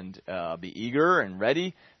and be eager and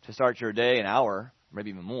ready to start your day an hour,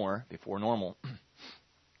 maybe even more, before normal.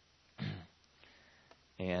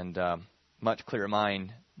 And much clearer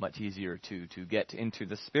mind, much easier to get into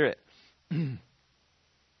the Spirit. I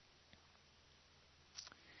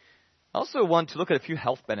also want to look at a few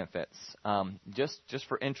health benefits. Just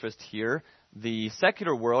for interest here, the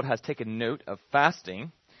secular world has taken note of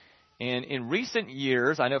fasting. And in recent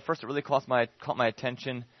years, I know first it really caught my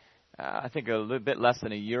attention, I think a little bit less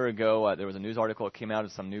than a year ago. There was a news article that came out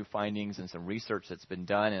of some new findings and some research that's been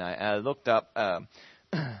done. And I looked up,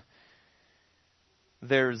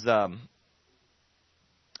 there's a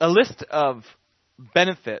list of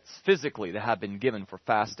benefits physically that have been given for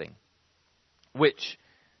fasting, which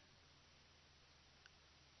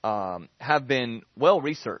have been well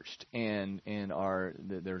researched and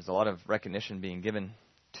there's a lot of recognition being given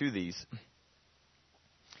to these.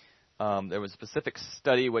 There was a specific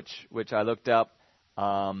study which I looked up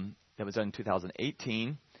that was done in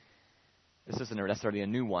 2018. This isn't necessarily a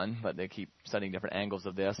new one, but they keep studying different angles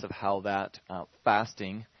of this, of how that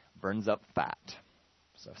fasting burns up fat.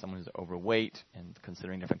 So if someone who's overweight and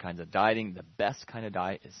considering different kinds of dieting, the best kind of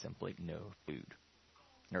diet is simply no food.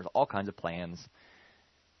 There's all kinds of plans.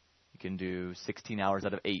 You can do 16 hours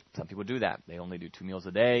out of 8. Some people do that. They only do 2 meals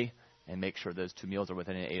a day and make sure those 2 meals are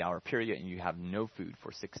within an 8-hour period and you have no food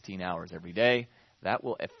for 16 hours every day. That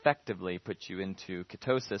will effectively put you into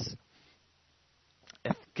ketosis.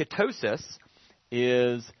 Ketosis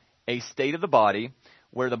is a state of the body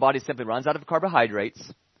where the body simply runs out of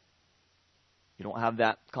carbohydrates. You don't have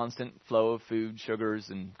that constant flow of food, sugars,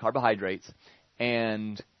 and carbohydrates,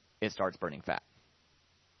 and it starts burning fat.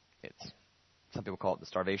 It's some people call it the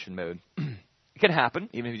starvation mode. It can happen,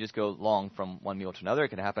 even if you just go long from one meal to another. It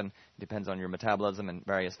can happen. It depends on your metabolism and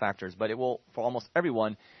various factors. But it will, for almost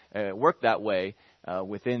everyone, work that way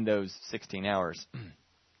within those 16 hours.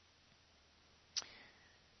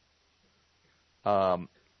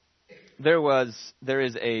 There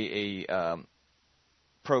is a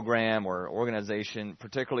program or organization,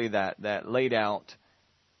 particularly that laid out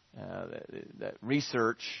that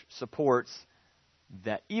research supports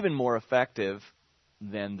that even more effective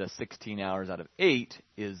than the 16 hours out of 8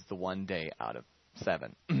 is the 1 day out of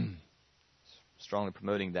 7. Strongly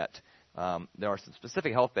promoting that there are some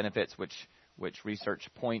specific health benefits which research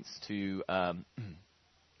points to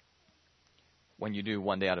when you do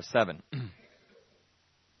 1 day out of 7.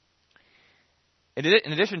 In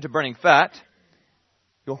addition to burning fat,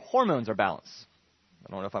 your hormones are balanced.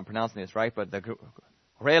 I don't know if I'm pronouncing this right, but the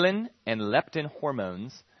ghrelin and leptin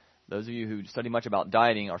hormones, those of you who study much about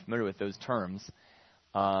dieting are familiar with those terms.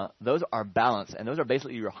 Those are balanced, and those are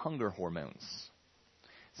basically your hunger hormones.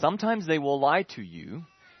 Sometimes they will lie to you,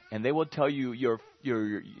 and they will tell you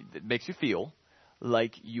it makes you feel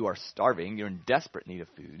like you are starving, you're in desperate need of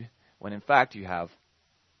food, when in fact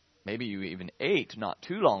maybe you even ate not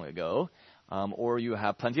too long ago, or you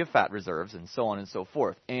have plenty of fat reserves, and so on and so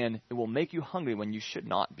forth. And it will make you hungry when you should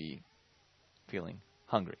not be feeling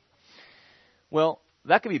hungry. Well,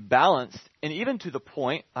 that can be balanced, and even to the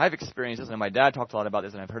point, I've experienced this, and my dad talked a lot about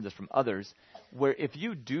this, and I've heard this from others, where if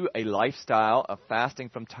you do a lifestyle of fasting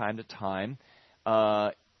from time to time,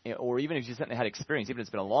 or even if you certainly had experience, even if it's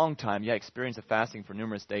been a long time, you had experience of fasting for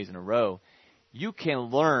numerous days in a row, you can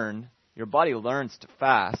learn, your body learns to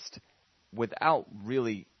fast without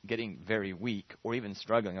really getting very weak or even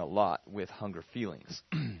struggling a lot with hunger feelings.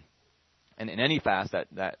 And in any fast,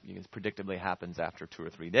 that predictably happens after 2 or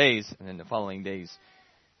 3 days, and then the following days,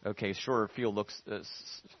 okay, sure,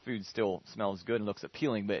 food still smells good and looks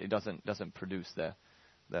appealing, but it doesn't produce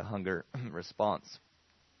the hunger response.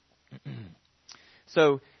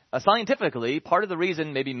 So scientifically, part of the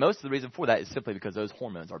reason, maybe most of the reason for that, is simply because those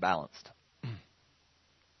hormones are balanced.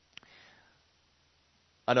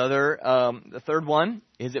 The third one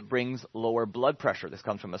is it brings lower blood pressure. This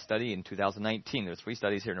comes from a study in 2019. There's 3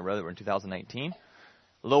 studies here in a row that were in 2019.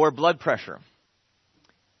 Lower blood pressure.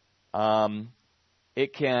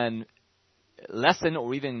 It can lessen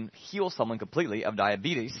or even heal someone completely of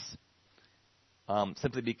diabetes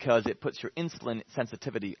simply because it puts your insulin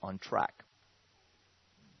sensitivity on track.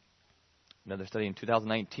 Another study in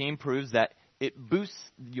 2019 proves that it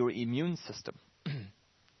boosts your immune system.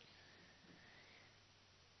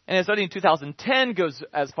 And a study in 2010 goes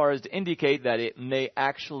as far as to indicate that it may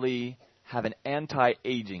actually have an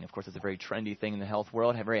anti-aging. Of course, it's a very trendy thing in the health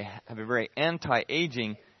world. Have a very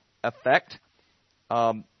anti-aging effect.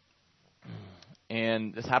 And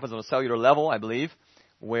this happens on a cellular level, I believe,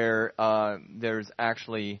 where there's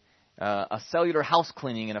actually a cellular house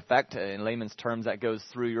cleaning in effect, in layman's terms, that goes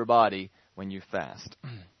through your body when you fast.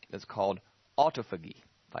 It's called autophagy,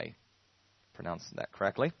 if I pronounced that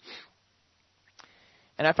correctly.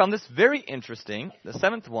 And I found this very interesting. The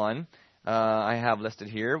 7th one I have listed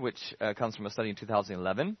here, which comes from a study in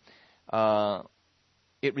 2011.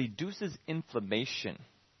 It reduces inflammation.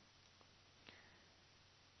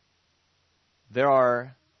 There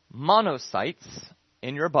are monocytes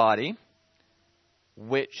in your body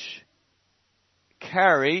which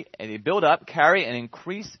carry and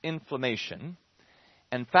increase inflammation.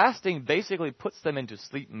 And fasting basically puts them into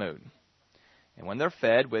sleep mode. And when they're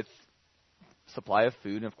fed with supply of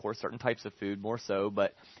food, and of course certain types of food more so,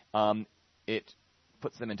 but it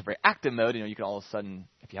puts them into very active mode. You can all of a sudden,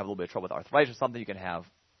 if you have a little bit of trouble with arthritis or something, you can have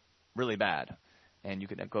really bad, and you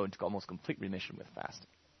can go into almost complete remission with fasting.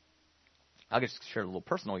 I'll just share a little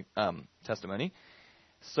personal testimony.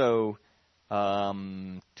 So 2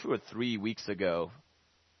 or 3 weeks ago,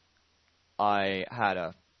 I had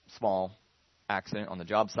a small accident on the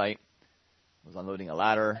job site. I was unloading a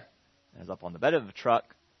ladder. I was up on the bed of the truck.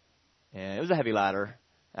 And it was a heavy ladder.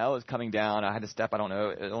 I was coming down. I had to step,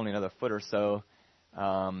 only another foot or so.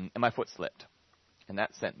 And my foot slipped. And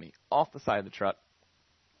that sent me off the side of the truck.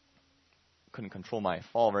 Couldn't control my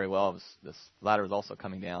fall very well. This ladder was also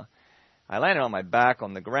coming down. I landed on my back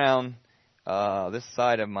on the ground. This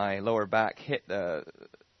side of my lower back hit the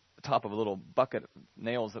top of a little bucket of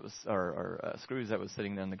nails that was, or screws that was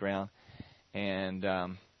sitting there on the ground. And I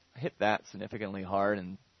hit that significantly hard,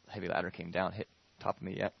 and the heavy ladder came down, hit the top of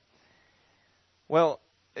me yet. Well,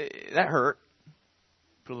 that hurt.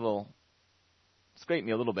 Scraped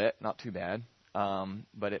me a little bit, not too bad.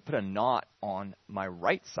 But it put a knot on my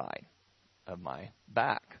right side of my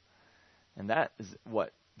back. And that is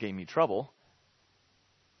what gave me trouble.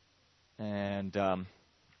 And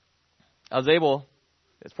I was able,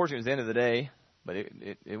 it's fortunate it was the end of the day, but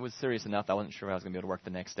it was serious enough that I wasn't sure if I was going to be able to work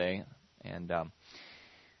the next day. And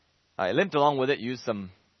I limped along with it, used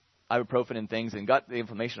some ibuprofen and things, and got the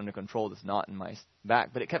inflammation under control. This knot in my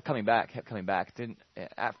back, but it kept coming back.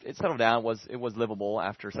 It settled down. It was livable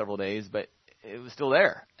after several days, but it was still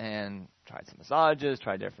there. And tried some massages,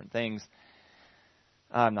 tried different things.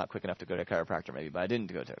 I'm not quick enough to go to a chiropractor, maybe, but I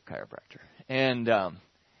didn't go to a chiropractor. And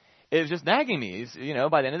it was just nagging me.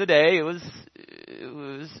 By the end of the day, it was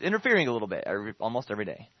interfering a little bit, almost every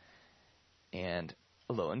day. And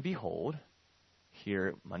lo and behold,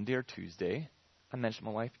 here Monday or Tuesday, I mentioned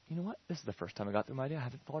to my wife, you know what? This is the first time I got through my day. I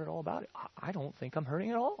haven't thought at all about it. I don't think I'm hurting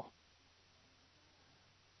at all.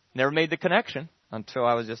 Never made the connection until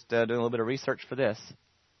I was just doing a little bit of research for this.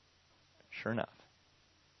 Sure enough,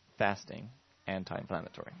 fasting,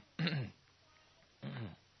 anti-inflammatory.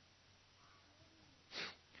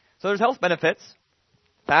 So there's health benefits.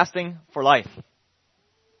 Fasting for life.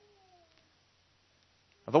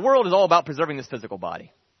 The world is all about preserving this physical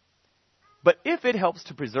body. But if it helps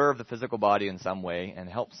to preserve the physical body in some way and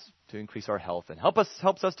helps to increase our health and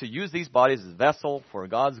helps us to use these bodies as a vessel for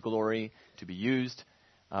God's glory, to be used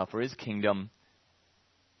for His kingdom,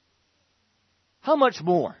 how much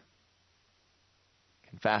more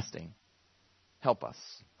can fasting help us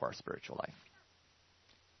for our spiritual life?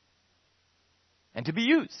 And to be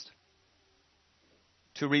used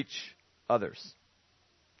to reach others.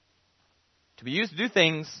 To be used to do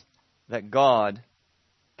things that God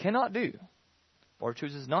cannot do or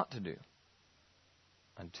chooses not to do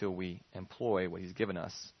until we employ what He's given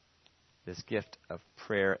us, this gift of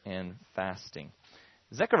prayer and fasting.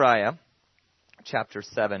 Zechariah chapter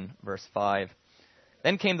 7, verse 5.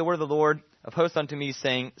 Then came the word of the Lord of hosts unto me,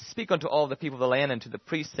 saying, Speak unto all the people of the land and to the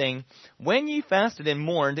priests, saying, When ye fasted and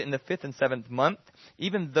mourned in the 5th and 7th month,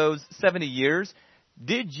 even those 70 years,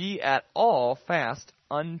 did ye at all fast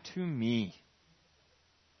unto me?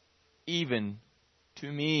 Even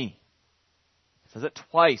to me. It says it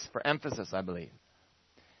twice for emphasis, I believe.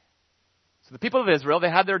 So the people of Israel, they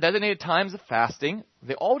had their designated times of fasting.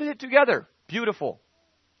 They all did it together. Beautiful.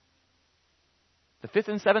 The 5th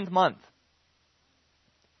and 7th month.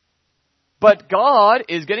 But God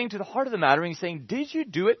is getting to the heart of the matter, and He's saying, did you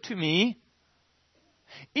do it to me?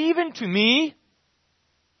 Even to me?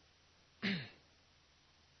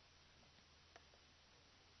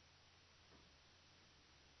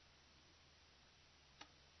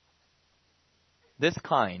 This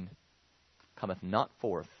kind cometh not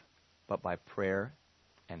forth but by prayer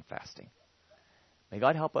and fasting. May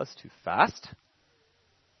God help us to fast,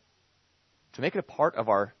 to make it a part of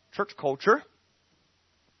our church culture.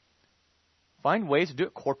 Find ways to do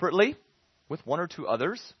it corporately with one or two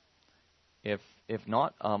others, if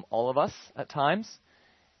not all of us at times.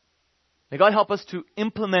 May God help us to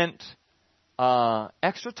implement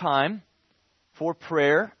extra time for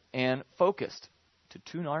prayer and focused to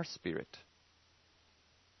tune our spirit,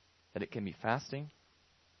 that it can be fasting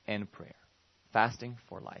and prayer. Fasting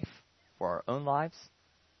for life, for our own lives,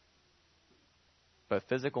 both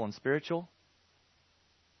physical and spiritual,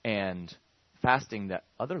 and fasting that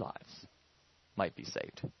other lives might be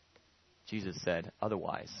saved. Jesus said,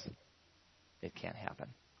 otherwise, it can't happen.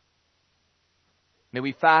 May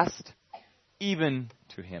we fast even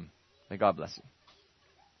to Him. May God bless you.